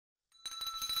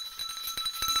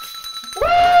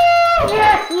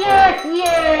Yes, yes,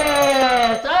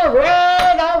 yes! All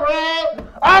right, all right,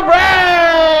 all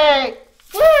right!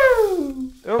 Woo!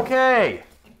 Okay.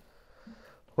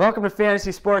 Welcome to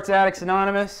Fantasy Sports Addicts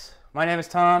Anonymous. My name is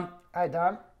Tom. Hi,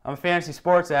 Tom. I'm a fantasy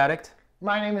sports addict.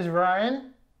 My name is Ryan.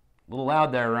 A little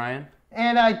loud there, Ryan.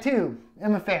 And I, too,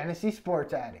 am a fantasy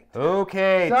sports addict.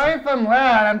 Okay. Sorry if I'm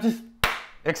loud, I'm just...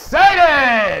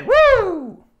 Excited!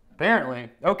 Woo! Apparently.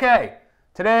 Okay.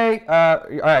 Today, all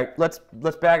right, let's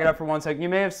back it up for 1 second. You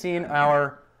may have seen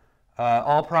our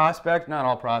all prospect, not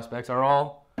all prospects, our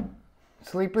all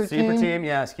Sleeper team?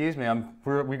 Yeah, excuse me.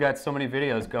 We've got so many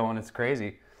videos going, it's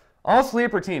crazy. All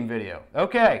sleeper team video.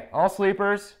 Okay, all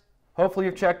sleepers. Hopefully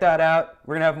you've checked that out.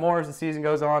 We're going to have more as the season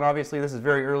goes on. Obviously, this is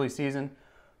very early season.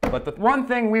 But the one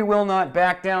thing we will not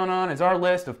back down on is our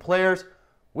list of players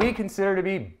we consider to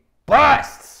be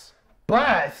busts.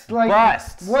 Bust? Like,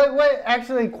 busts. What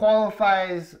actually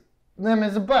qualifies them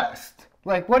as a bust?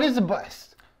 Like, what is a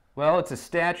bust? Well, it's a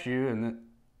statue, and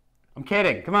I'm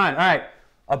kidding. Come on. All right.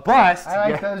 A bust. I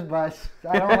like those busts.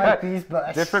 I don't like these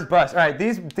busts. Different busts. All right.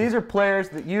 These are players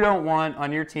that you don't want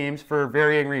on your teams for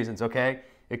varying reasons, okay?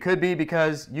 It could be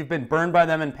because you've been burned by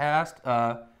them in past,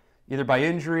 either by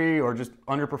injury or just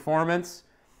underperformance.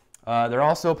 They're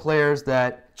also players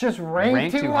that just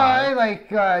rank too high. Like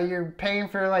you're paying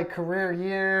for like career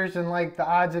years, and like the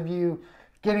odds of you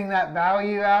getting that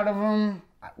value out of them,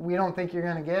 we don't think you're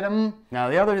going to get them. Now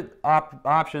the other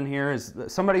option here is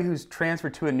somebody who's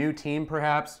transferred to a new team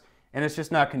perhaps, and it's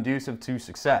just not conducive to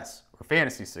success or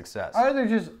fantasy success. Or they're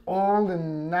just old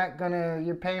and not going to,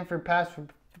 you're paying for past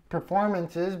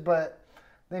performances, but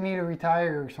they need to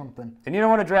retire or something. And you don't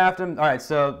want to draft them. All right,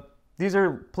 so these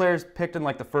are players picked in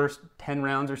like the first 10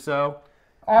 rounds or so.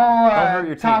 All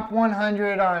top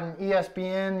 100 on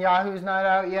ESPN. Yahoo's not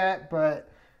out yet, but,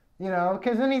 you know,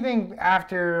 because anything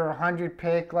after 100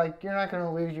 pick, like, you're not going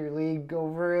to lose your league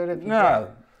over it. If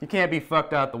you can't be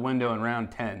fucked out the window in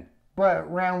round 10.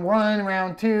 But round 1,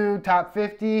 round 2, top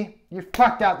 50, you're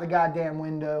fucked out the goddamn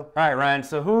window. All right, Ryan,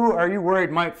 so who are you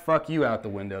worried might fuck you out the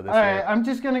window this year? All right, I'm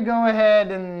just going to go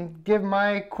ahead and give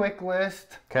my quick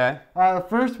list. Okay. The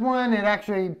first one, it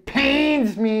actually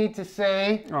pains me to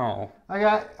say. Oh. I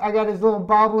got his little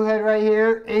bobblehead right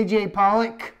here, AJ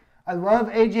Pollock. I love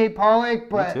AJ Pollock,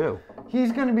 but me too.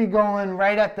 He's going to be going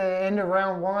right at the end of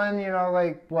round 1, you know,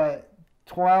 like, what,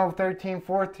 12, 13,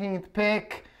 14th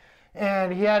pick.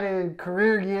 And he had a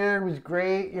career year, was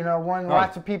great, you know, won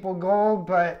lots of people gold,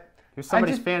 but... He was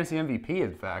somebody's fantasy MVP,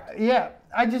 in fact. Yeah,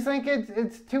 I just think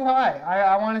it's too high.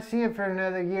 I want to see it for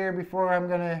another year before I'm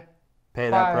going to... Pay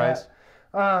that price?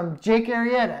 Jake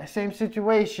Arrieta, same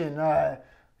situation.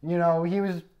 You know, he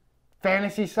was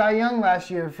fantasy Cy Young last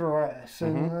year for us.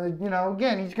 And, you know,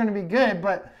 again, he's going to be good,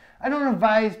 but I don't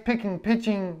advise picking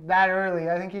pitching that early.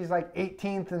 I think he's like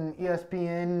 18th in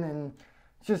ESPN, and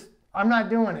just, I'm not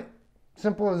doing it.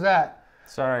 Simple as that.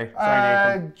 Sorry,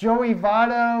 Nathan. Joey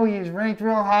Votto, he's ranked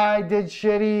real high, did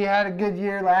shitty, had a good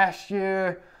year last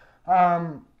year.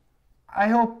 I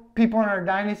hope people in our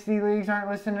dynasty leagues aren't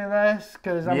listening to this,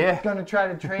 because I'm going to try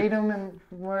to trade him and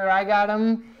where I got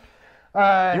him.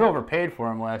 You overpaid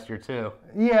for him last year, too.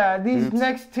 Yeah, these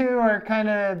next two are kind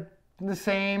of the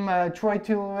same. Troy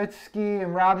Tulowitzki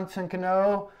and Robinson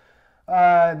Cano.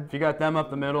 If you got them up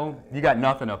the middle, you got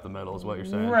nothing up the middle is what you're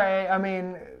saying. Right. I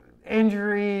mean,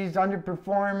 injuries,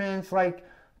 underperformance. Like,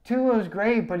 Tulo's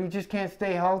great, but he just can't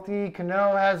stay healthy.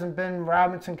 Cano hasn't been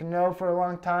Robinson Cano for a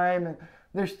long time, and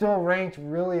they're still ranked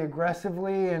really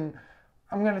aggressively, and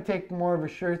I'm going to take more of a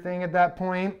sure thing at that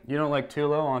point. You don't like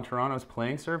Tulo on Toronto's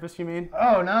playing surface, you mean?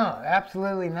 Oh, no,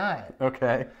 absolutely not.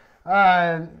 Okay.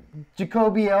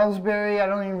 Jacoby Ellsbury, I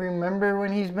don't even remember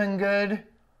when he's been good.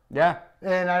 Yeah.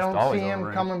 And I don't see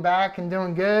him coming back and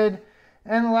doing good.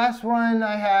 And the last one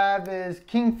I have is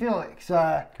King Felix.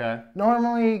 Okay.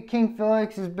 Normally, King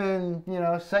Felix has been, you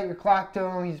know, set your clock to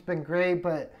him. He's been great,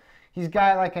 but he's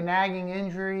got like a nagging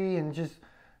injury, and just,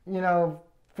 you know,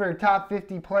 for a top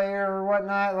 50 player or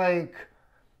whatnot, like,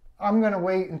 I'm going to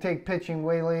wait and take pitching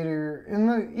way later.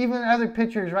 And even other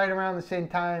pitchers right around the same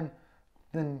time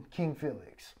than King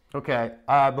Felix. Okay.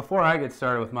 Before I get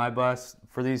started with my bust,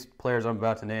 for these players I'm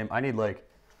about to name, I need, like,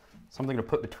 something to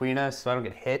put between us so I don't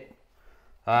get hit.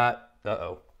 Uh-oh.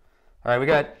 All right, we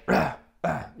got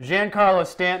Giancarlo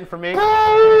Stanton for me.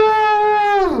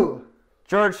 Boo!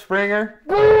 George Springer.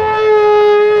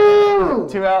 Boo!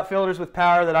 Two outfielders with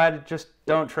power that I just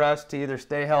don't trust to either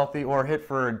stay healthy or hit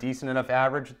for a decent enough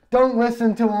average. Don't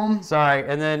listen to them. Sorry,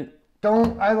 and then...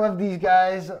 I love these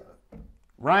guys.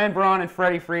 Ryan Braun and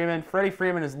Freddie Freeman. Freddie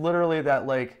Freeman is literally that,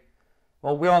 like...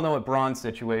 Well, we all know what Braun's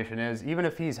situation is. Even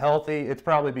if he's healthy, it's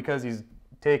probably because he's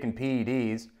taking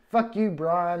PEDs. Fuck you,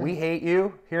 Braun. We hate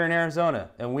you here in Arizona,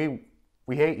 and we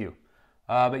hate you.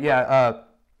 But yeah,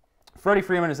 Freddie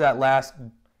Freeman is that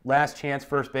last chance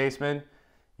first baseman.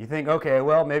 You think, okay,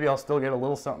 well, maybe I'll still get a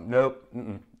little something. Nope.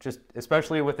 Just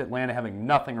especially with Atlanta having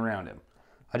nothing around him.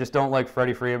 I just don't like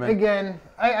Freddie Freeman. Again,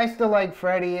 I still like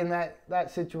Freddie in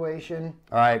that situation.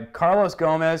 All right, Carlos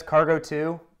Gomez, Cargo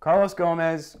 2. Carlos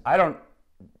Gomez, I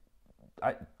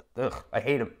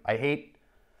hate him.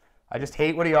 I just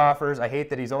hate what he offers. I hate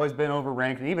that he's always been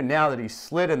overranked. And even now that he's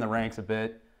slid in the ranks a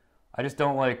bit, I just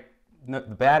don't like the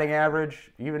batting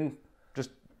average. Even just,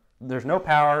 there's no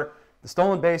power. The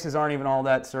stolen bases aren't even all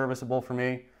that serviceable for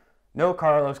me. No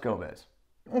Carlos Gomez.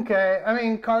 Okay, I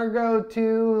mean, Cargo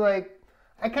 2, like,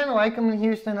 I kind of like him in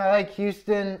Houston. I like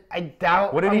Houston. I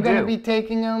doubt I'm going to be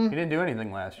taking him. He didn't do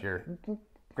anything last year.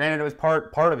 Granted, it was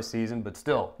part of a season, but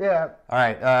still. Yeah. All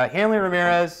right, Hanley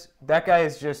Ramirez, that guy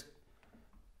is just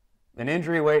an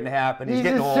injury waiting to happen. He's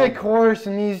getting old. He's a sick horse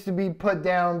and needs to be put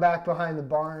down back behind the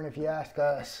barn, if you ask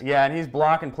us. Yeah, and he's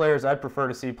blocking players I'd prefer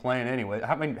to see playing anyway.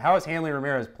 I mean, how is Hanley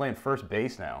Ramirez playing first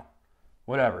base now?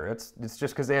 Whatever. It's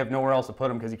just because they have nowhere else to put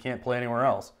him because he can't play anywhere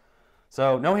else.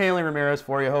 So no Hanley Ramirez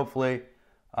for you, hopefully.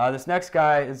 This next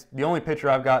guy is the only pitcher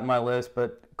I've got in my list,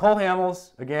 but Cole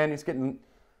Hamels, again, he's getting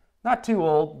not too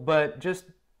old, but just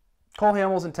Cole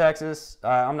Hamels in Texas,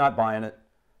 I'm not buying it.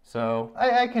 So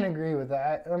I can agree with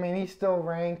that. I mean, he's still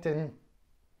ranked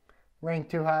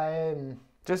too high, and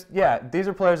just these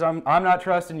are players I'm not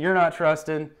trusting. You're not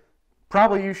trusting.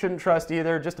 Probably you shouldn't trust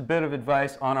either. Just a bit of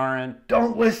advice on our end.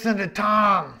 Don't listen to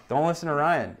Tom. Don't listen to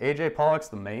Ryan. AJ Pollock's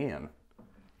the man.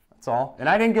 That's all. And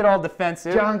I didn't get all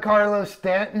defensive. Giancarlo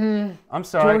Stanton. I'm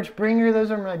sorry. George Springer. Those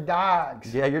are my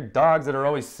dogs. Yeah, your dogs that are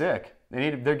always sick.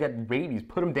 They're getting rabies.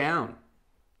 Put them down.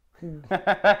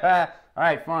 All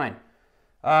right, fine.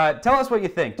 Tell us what you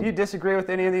think. Do you disagree with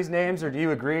any of these names, or do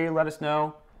you agree? Let us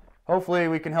know. Hopefully,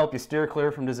 we can help you steer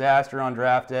clear from disaster on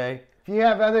draft day. If you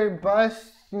have other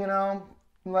busts,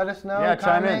 let us know. Yeah,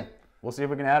 chime in. We'll see if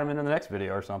we can add them into the next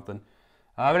video or something.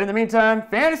 But in the meantime,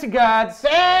 fantasy gods!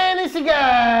 Fantasy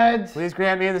gods! Please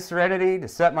grant me the serenity to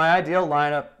set my ideal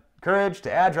lineup, courage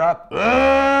to add drop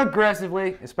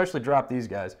aggressively, especially drop these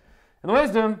guys, and the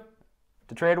wisdom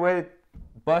to trade away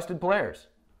busted players.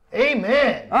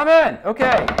 Amen. Amen.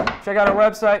 Okay. Check out our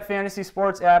website,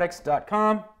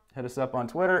 fantasysportsaddicts.com. Hit us up on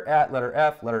Twitter at letter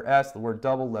F, letter S, the word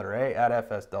double, letter A, at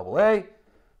FSAA.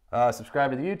 Subscribe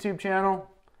to the YouTube channel.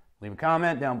 Leave a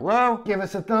comment down below. Give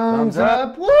us a thumbs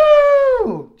up.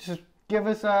 Woo! Just give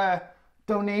us a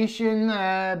donation.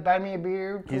 Buy me a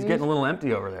beer, please. He's getting a little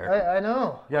empty over there. I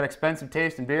know. You got expensive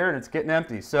taste in beer, and it's getting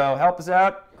empty. So help us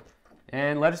out,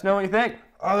 and let us know what you think.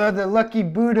 Although the lucky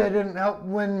Buddha didn't help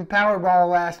win Powerball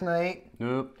last night.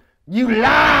 Nope. You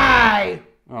lie!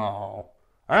 Oh. All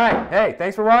right. Hey,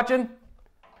 thanks for watching.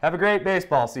 Have a great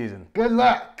baseball season. Good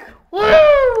luck.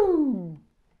 Woo!